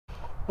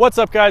What's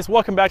up, guys?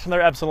 Welcome back to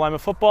another episode of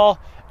Alignment Football,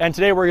 and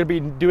today we're going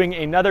to be doing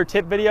another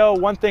tip video.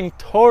 One thing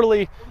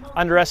totally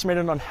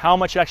underestimated on how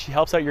much it actually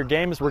helps out your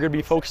game is we're going to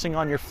be focusing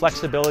on your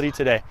flexibility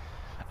today.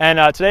 And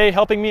today,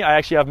 helping me, I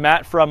actually have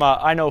Matt from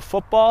I Know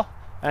Football.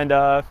 And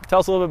tell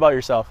us a little bit about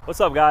yourself. What's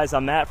up, guys?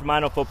 I'm Matt from I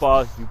Know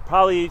Football. You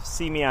probably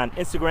see me on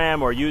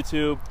Instagram or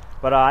YouTube,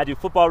 but I do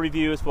football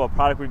reviews, football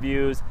product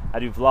reviews. I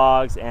do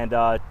vlogs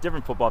and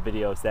different football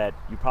videos that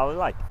you probably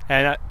like.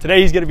 And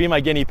today he's going to be my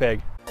guinea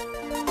pig.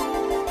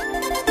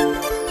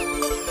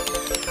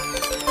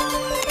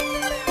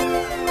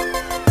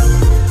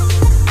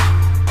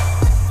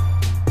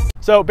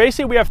 So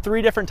basically we have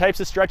three different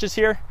types of stretches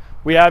here.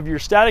 We have your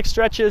static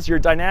stretches, your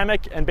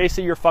dynamic, and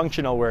basically your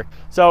functional work.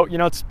 So,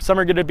 some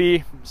are gonna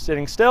be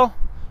sitting still,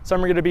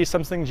 some are gonna be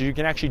some things you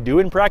can actually do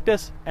in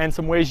practice, and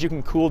some ways you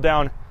can cool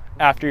down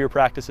after your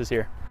practices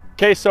here.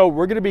 Okay, so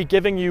we're gonna be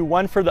giving you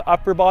one for the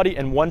upper body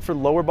and one for the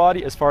lower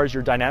body as far as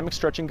your dynamic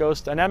stretching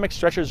goes. Dynamic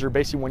stretches are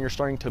basically when you're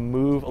starting to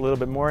move a little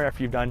bit more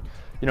after you've done,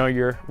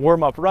 your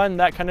warm-up run,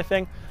 that kind of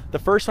thing. The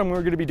first one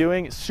we're gonna be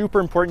doing is super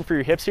important for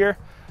your hips here.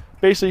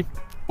 Basically,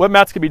 what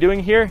Matt's gonna be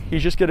doing here,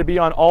 he's just gonna be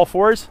on all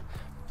fours,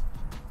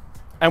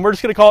 and we're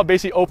just gonna call it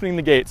basically opening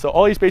the gate. So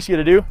all he's basically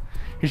gonna do,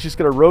 he's just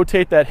gonna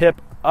rotate that hip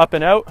up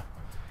and out.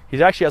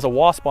 He actually has a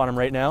wasp on him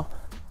right now.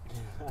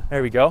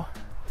 There we go.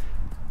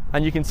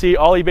 And you can see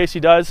all he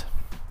basically does,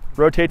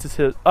 rotates his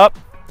hip up,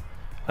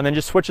 and then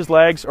just switches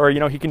legs, or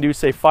he can do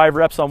say 5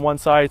 reps on one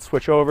side,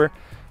 switch over,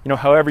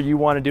 however you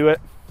wanna do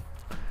it.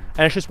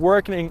 And it's just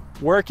working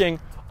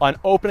on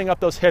opening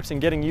up those hips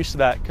and getting used to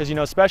that. Because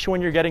especially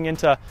when you're getting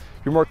into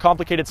your more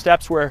complicated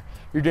steps where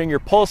you're doing your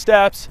pull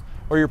steps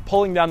or you're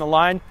pulling down the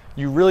line,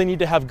 you really need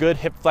to have good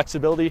hip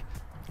flexibility.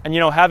 And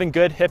having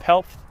good hip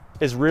health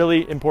is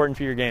really important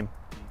for your game.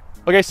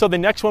 Okay, so the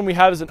next one we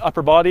have is an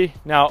upper body.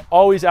 Now,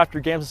 always after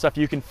games and stuff,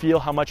 you can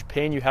feel how much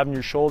pain you have in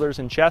your shoulders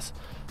and chest.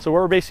 So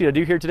what we're basically gonna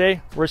do here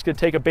today, we're just gonna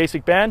take a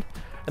basic band,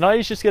 and all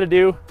he's just gonna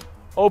do,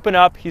 open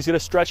up, he's gonna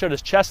stretch out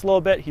his chest a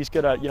little bit, he's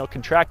gonna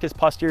contract his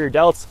posterior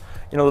delts,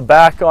 the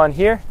back on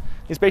here.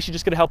 He's basically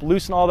just gonna help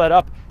loosen all that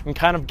up and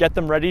kind of get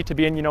them ready to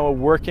be in a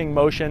working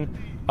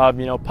motion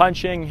of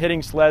punching,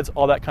 hitting sleds,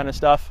 all that kind of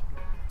stuff.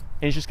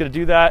 And he's just gonna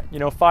do that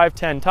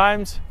 5-10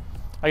 times.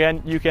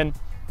 Again, you can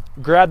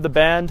grab the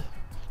band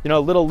a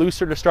little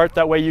looser to start,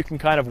 that way you can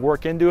kind of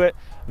work into it,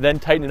 then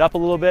tighten it up a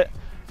little bit.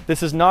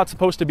 This is not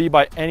supposed to be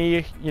by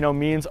any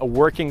means a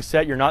working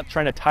set. You're not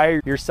trying to tire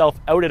yourself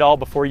out at all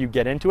before you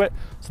get into it,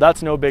 so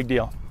that's no big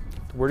deal.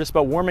 We're just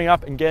about warming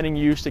up and getting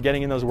used to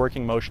getting in those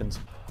working motions.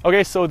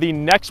 Okay, so the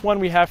next one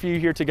we have for you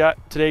here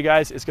today,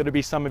 guys, is going to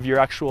be some of your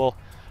actual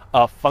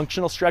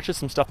functional stretches,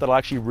 some stuff that'll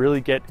actually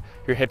really get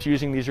your hips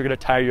using. These are going to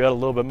tire you out a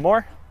little bit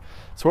more.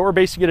 So what we're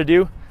basically going to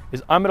do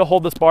is I'm going to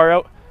hold this bar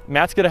out.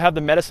 Matt's going to have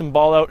the medicine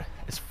ball out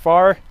as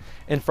far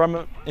in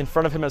front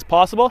of him as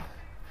possible.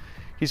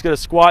 He's going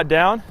to squat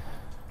down,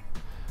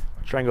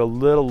 try and go a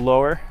little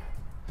lower.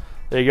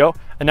 There you go.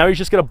 And now he's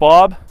just going to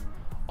bob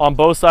on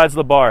both sides of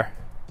the bar.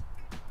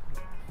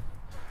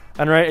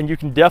 And you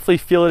can definitely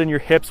feel it in your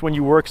hips when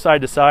you work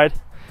side to side.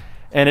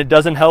 And it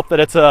doesn't help that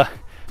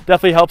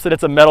definitely helps that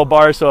it's a metal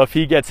bar, so if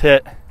he gets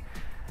hit,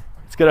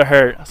 it's gonna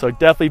hurt. So it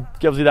definitely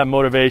gives you that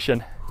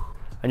motivation.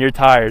 And you're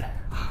tired.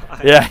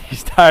 Yeah,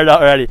 he's tired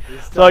already.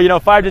 So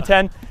 5 to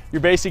 10, you're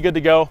basically good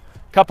to go.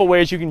 Couple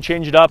ways you can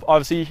change it up.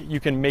 Obviously, you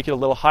can make it a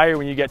little higher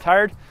when you get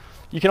tired.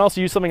 You can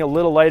also use something a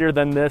little lighter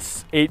than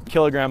this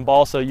 8-kilogram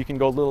ball, so you can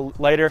go a little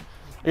lighter.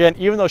 Again,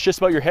 even though it's just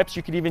about your hips,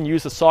 you could even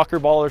use a soccer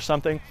ball or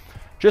something.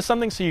 Just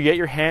something so you get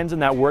your hands in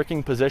that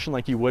working position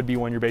like you would be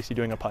when you're basically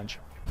doing a punch.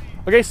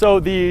 Okay, so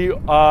the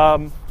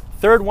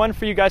third one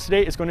for you guys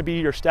today is going to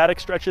be your static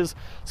stretches,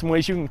 some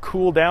ways you can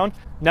cool down.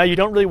 Now, you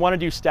don't really want to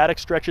do static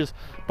stretches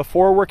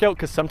before a workout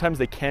because sometimes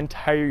they can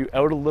tire you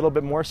out a little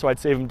bit more, so I'd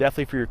save them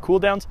definitely for your cool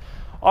downs.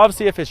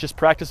 Obviously, if it's just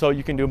practice,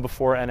 you can do them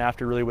before and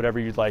after, really whatever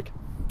you'd like.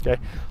 Okay,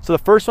 so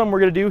the first one we're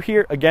going to do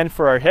here, again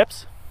for our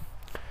hips,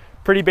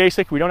 pretty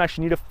basic. We don't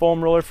actually need a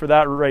foam roller for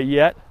that right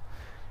yet.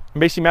 And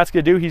basically Matt's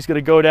gonna do, he's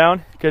gonna go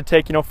down, gonna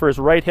take, for his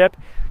right hip,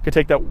 gonna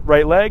take that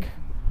right leg,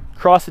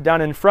 cross it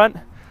down in front,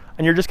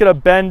 and you're just gonna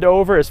bend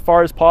over as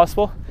far as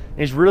possible. And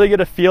he's really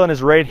gonna feel in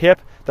his right hip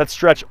that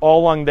stretch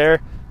all along there.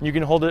 And you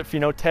can hold it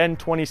for 10,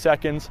 20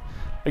 seconds.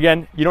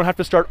 Again, you don't have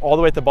to start all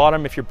the way at the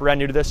bottom. If you're brand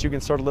new to this, you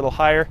can start a little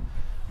higher.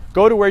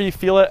 Go to where you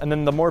feel it, and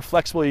then the more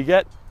flexible you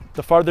get,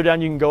 the farther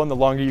down you can go and the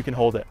longer you can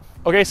hold it.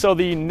 Okay, so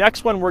the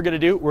next one we're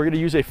gonna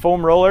use a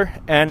foam roller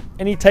and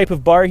any type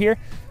of bar here.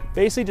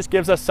 Basically just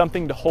gives us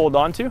something to hold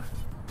on to.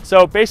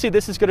 So basically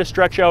this is gonna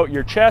stretch out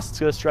your chest, it's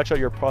gonna stretch out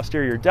your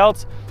posterior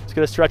delts, it's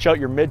gonna stretch out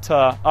your mid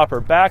to upper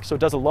back, so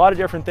it does a lot of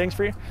different things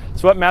for you.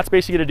 So what Matt's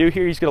basically gonna do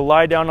here, he's gonna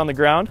lie down on the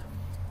ground.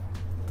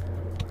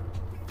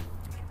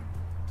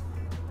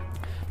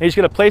 And he's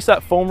gonna place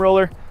that foam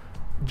roller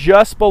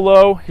just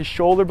below his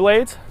shoulder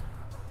blades.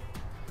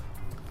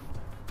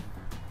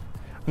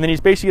 And then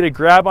he's basically gonna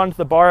grab onto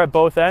the bar at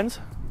both ends.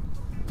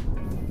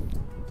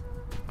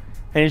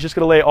 And he's just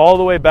gonna lay all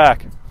the way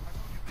back.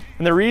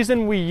 And the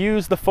reason we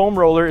use the foam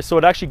roller is so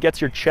it actually gets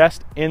your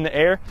chest in the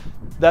air.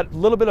 That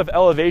little bit of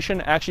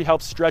elevation actually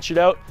helps stretch it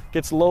out,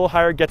 gets a little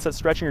higher, gets that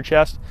stretch in your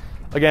chest.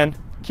 Again,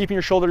 keeping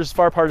your shoulders as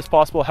far apart as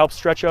possible helps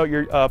stretch out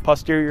your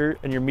posterior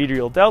and your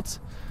medial delts.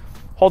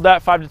 Hold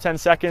that 5 to 10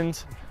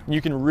 seconds, and you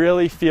can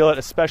really feel it,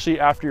 especially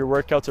after your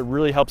workouts. It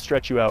really helps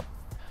stretch you out.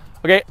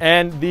 Okay,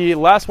 and the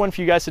last one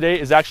for you guys today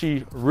is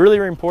actually really,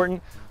 really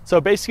important. So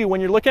basically, when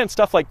you're looking at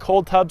stuff like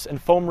cold tubs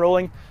and foam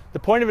rolling, the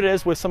point of it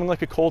is with something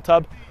like a cold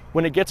tub,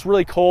 when it gets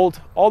really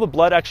cold, all the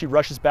blood actually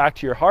rushes back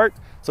to your heart.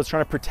 So it's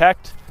trying to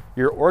protect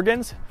your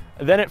organs.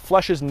 And then it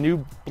flushes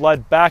new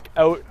blood back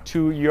out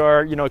to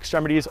your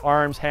extremities,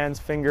 arms, hands,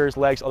 fingers,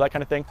 legs, all that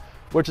kind of thing.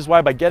 Which is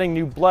why by getting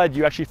new blood,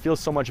 you actually feel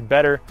so much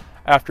better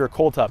after a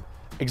cold tub.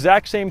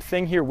 Exact same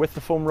thing here with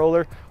the foam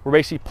roller. We're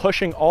basically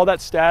pushing all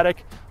that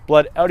static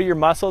blood out of your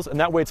muscles, and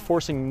that way it's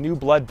forcing new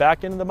blood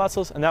back into the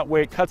muscles, and that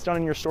way it cuts down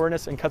on your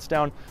soreness and cuts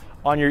down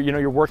on your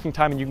your working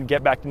time, and you can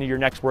get back into your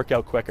next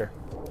workout quicker.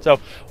 So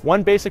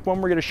one basic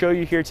one we're going to show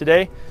you here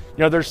today.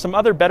 There's some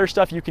other better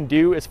stuff you can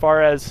do as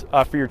far as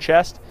for your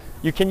chest.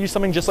 You can use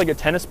something just like a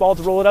tennis ball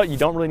to roll it out. You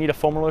don't really need a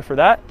foam roller for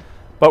that,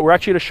 but we're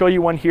actually going to show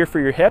you one here for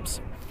your hips.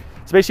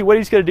 So basically what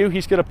he's going to do,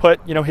 he's going to put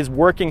his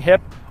working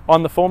hip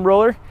on the foam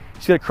roller.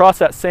 He's going to cross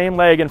that same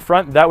leg in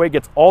front. That way it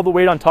gets all the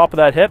weight on top of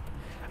that hip.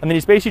 And then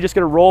he's basically just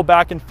going to roll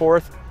back and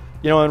forth,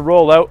 and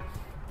roll out.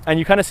 And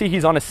you kind of see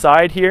he's on his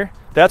side here.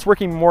 That's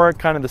working more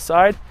kind of the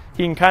side.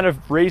 He can kind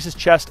of raise his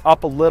chest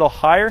up a little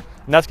higher,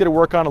 and that's going to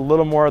work on a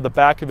little more of the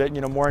back of it,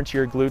 more into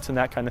your glutes and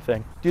that kind of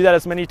thing. Do that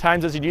as many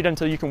times as you need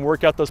until you can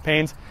work out those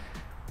pains.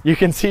 You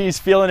can see he's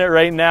feeling it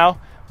right now,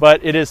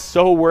 but it is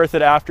so worth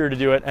it after to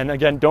do it. And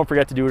again, don't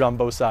forget to do it on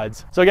both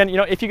sides. So again,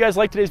 if you guys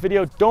like today's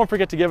video, don't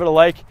forget to give it a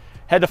like.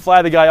 Had to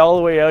fly the guy all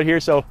the way out here,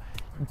 so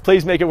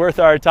please make it worth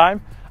our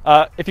time.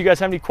 If you guys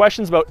have any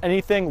questions about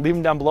anything, leave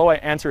them down below. I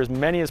answer as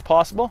many as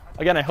possible.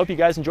 Again, I hope you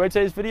guys enjoyed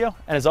today's video,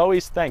 and as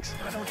always, thanks.